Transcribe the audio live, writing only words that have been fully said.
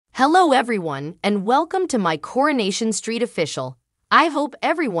Hello everyone, and welcome to my Coronation Street official. I hope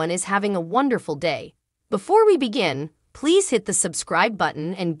everyone is having a wonderful day. Before we begin, please hit the subscribe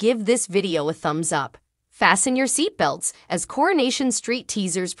button and give this video a thumbs up. Fasten your seatbelts as Coronation Street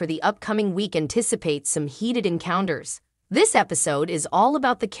teasers for the upcoming week anticipate some heated encounters. This episode is all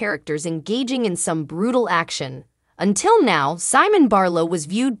about the characters engaging in some brutal action. Until now, Simon Barlow was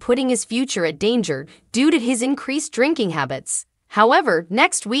viewed putting his future at danger due to his increased drinking habits. However,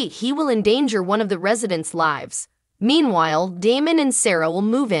 next week he will endanger one of the residents' lives. Meanwhile, Damon and Sarah will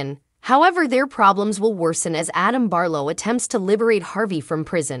move in. However, their problems will worsen as Adam Barlow attempts to liberate Harvey from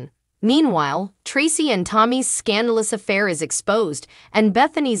prison. Meanwhile, Tracy and Tommy's scandalous affair is exposed, and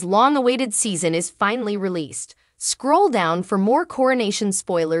Bethany's long-awaited season is finally released. Scroll down for more Coronation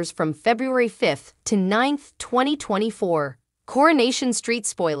spoilers from February 5th to 9th, 2024. Coronation Street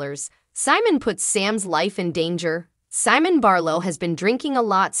spoilers. Simon puts Sam's life in danger. Simon Barlow has been drinking a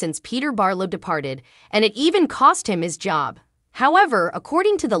lot since Peter Barlow departed, and it even cost him his job. However,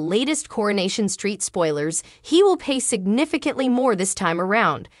 according to the latest Coronation Street spoilers, he will pay significantly more this time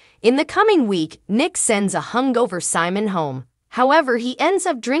around. In the coming week, Nick sends a hungover Simon home. However, he ends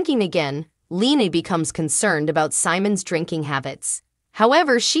up drinking again. Lena becomes concerned about Simon's drinking habits.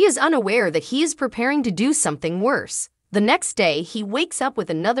 However, she is unaware that he is preparing to do something worse. The next day, he wakes up with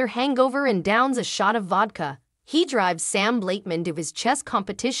another hangover and downs a shot of vodka. He drives Sam Blakeman to his chess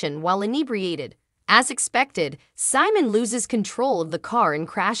competition while inebriated. As expected, Simon loses control of the car and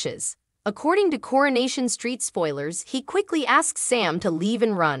crashes. According to Coronation Street spoilers, he quickly asks Sam to leave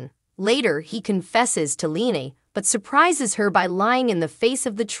and run. Later, he confesses to Lena, but surprises her by lying in the face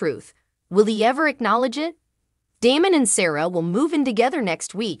of the truth. Will he ever acknowledge it? Damon and Sarah will move in together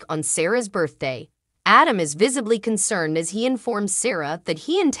next week on Sarah's birthday. Adam is visibly concerned as he informs Sarah that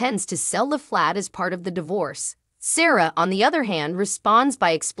he intends to sell the flat as part of the divorce. Sarah, on the other hand, responds by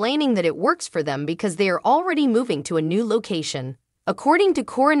explaining that it works for them because they are already moving to a new location. According to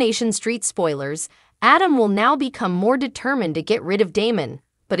Coronation Street spoilers, Adam will now become more determined to get rid of Damon.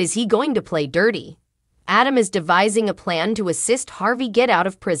 But is he going to play dirty? Adam is devising a plan to assist Harvey get out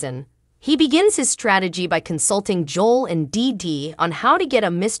of prison. He begins his strategy by consulting Joel and Dee Dee on how to get a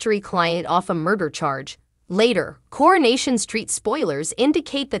mystery client off a murder charge. Later, Coronation Street spoilers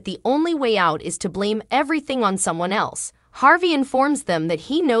indicate that the only way out is to blame everything on someone else. Harvey informs them that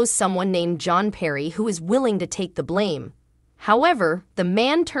he knows someone named John Perry who is willing to take the blame. However, the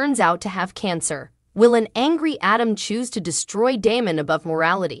man turns out to have cancer. Will an angry Adam choose to destroy Damon above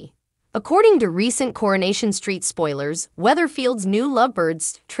morality? According to recent Coronation Street spoilers, Weatherfield's new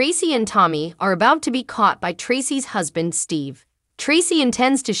lovebirds, Tracy and Tommy, are about to be caught by Tracy's husband, Steve. Tracy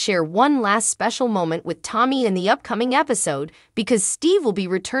intends to share one last special moment with Tommy in the upcoming episode because Steve will be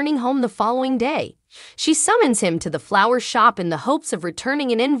returning home the following day. She summons him to the flower shop in the hopes of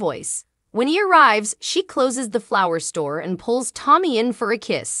returning an invoice. When he arrives, she closes the flower store and pulls Tommy in for a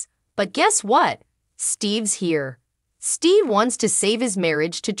kiss. But guess what? Steve's here. Steve wants to save his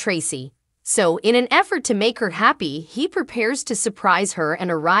marriage to Tracy. So, in an effort to make her happy, he prepares to surprise her and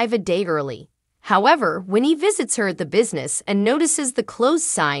arrive a day early. However, when he visits her at the business and notices the closed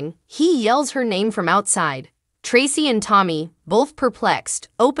sign, he yells her name from outside. Tracy and Tommy, both perplexed,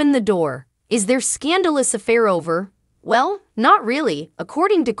 open the door. Is their scandalous affair over? Well, not really.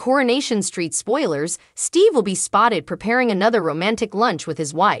 According to Coronation Street spoilers, Steve will be spotted preparing another romantic lunch with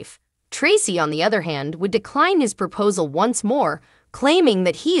his wife. Tracy, on the other hand, would decline his proposal once more, claiming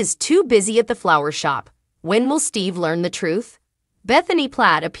that he is too busy at the flower shop. When will Steve learn the truth? Bethany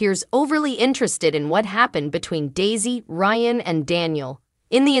Platt appears overly interested in what happened between Daisy, Ryan, and Daniel.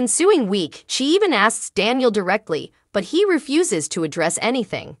 In the ensuing week, she even asks Daniel directly, but he refuses to address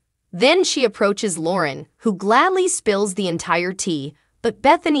anything. Then she approaches Lauren, who gladly spills the entire tea, but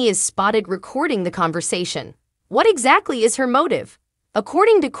Bethany is spotted recording the conversation. What exactly is her motive?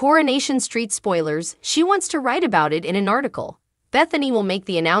 According to Coronation Street spoilers, she wants to write about it in an article. Bethany will make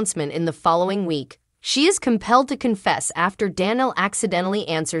the announcement in the following week. She is compelled to confess after Daniel accidentally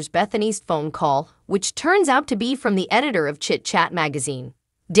answers Bethany's phone call, which turns out to be from the editor of Chit Chat magazine.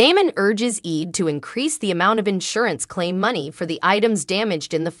 Damon urges Ed to increase the amount of insurance claim money for the items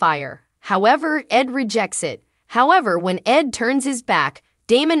damaged in the fire. However, Ed rejects it. However, when Ed turns his back,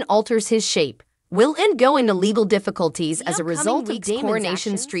 Damon alters his shape. Will Ed go into legal difficulties as a result of Damon's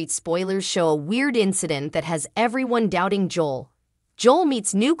Coronation Street spoilers show a weird incident that has everyone doubting Joel. Joel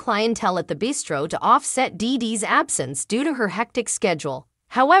meets new clientele at the bistro to offset Dee Dee's absence due to her hectic schedule.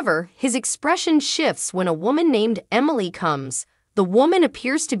 However, his expression shifts when a woman named Emily comes. The woman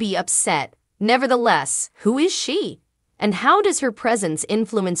appears to be upset. Nevertheless, who is she? And how does her presence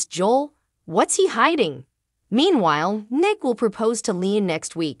influence Joel? What's he hiding? Meanwhile, Nick will propose to Leon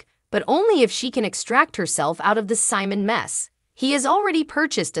next week. but only if she can extract herself out of the Simon mess. He has already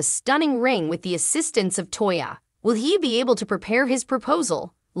purchased a stunning ring with the assistance of Toya. Will he be able to prepare his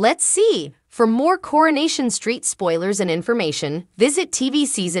proposal? Let's see! For more Coronation Street spoilers and information, visit TV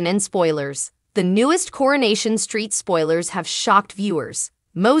Season and Spoilers. The newest Coronation Street spoilers have shocked viewers.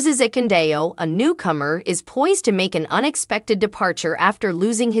 Moses Ikandeo, a newcomer, is poised to make an unexpected departure after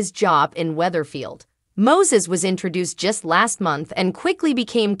losing his job in Weatherfield. Moses was introduced just last month and quickly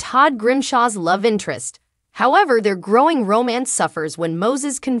became Todd Grimshaw's love interest. However, their growing romance suffers when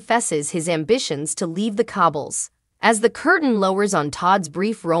Moses confesses his ambitions to leave the cobbles. As the curtain lowers on Todd's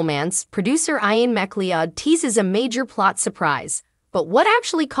brief romance, producer Ian McLeod teases a major plot surprise. But what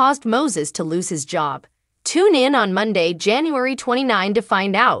actually caused Moses to lose his job? Tune in on Monday, January 29 to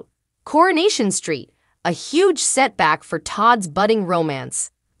find out. Coronation Street, a huge setback for Todd's budding romance.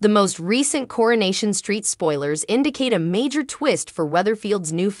 The most recent Coronation Street spoilers indicate a major twist for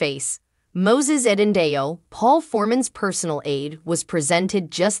Weatherfield's new face. Moses Ikandeo, Paul Foreman's personal aide, was presented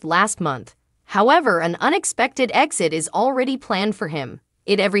just last month. However, an unexpected exit is already planned for him.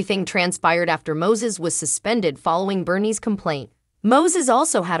 Everything transpired after Moses was suspended following Bernie's complaint. Moses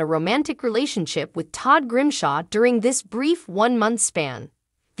also had a romantic relationship with Todd Grimshaw during this brief one-month span.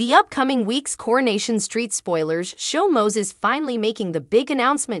 The upcoming week's Coronation Street spoilers show Moses finally making the big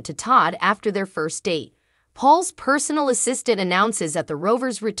announcement to Todd after their first date. Paul's personal assistant announces at the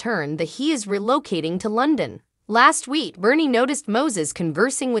Rover's return that he is relocating to London. Last week, Bernie noticed Moses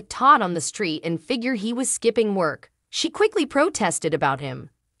conversing with Todd on the street and figured he was skipping work. She quickly protested about him.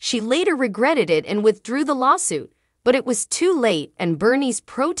 She later regretted it and withdrew the lawsuit. But it was too late, and Bernie's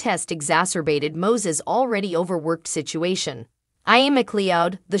protest exacerbated Moses' already overworked situation. Ian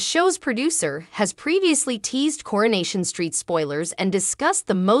McLeod, the show's producer, has previously teased Coronation Street spoilers and discussed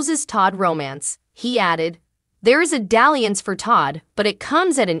the Moses-Todd romance. He added, "There is a dalliance for Todd, but it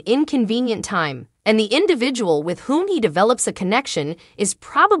comes at an inconvenient time, and the individual with whom he develops a connection is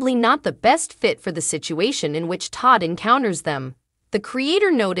probably not the best fit for the situation in which Todd encounters them." The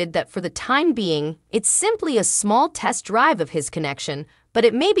creator noted that for the time being, it's simply a small test drive of his connection, but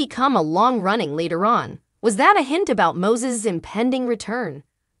it may become a long-running later on. Was that a hint about Moses' impending return?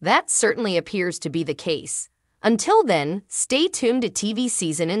 That certainly appears to be the case. Until then, stay tuned to TV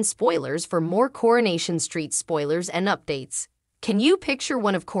Season and Spoilers for more Coronation Street spoilers and updates. Can you picture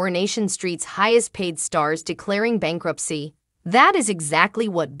one of Coronation Street's highest-paid stars declaring bankruptcy? That is exactly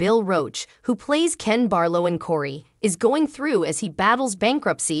what Bill Roach, who plays Ken Barlow in Corey, is going through as he battles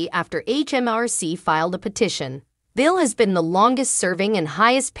bankruptcy after HMRC filed a petition. Bill has been the longest-serving and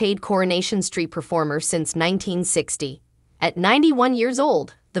highest-paid Coronation Street performer since 1960. At 91 years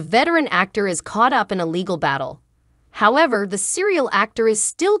old, the veteran actor is caught up in a legal battle. However, the serial actor is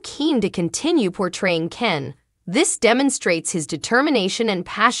still keen to continue portraying Ken. This demonstrates his determination and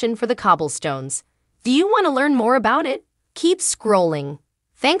passion for the cobblestones. Do you want to learn more about it? Keep scrolling.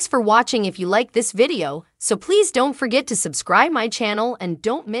 Thanks for watching. If you like this video, so please don't forget to subscribe my channel and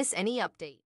don't miss any update.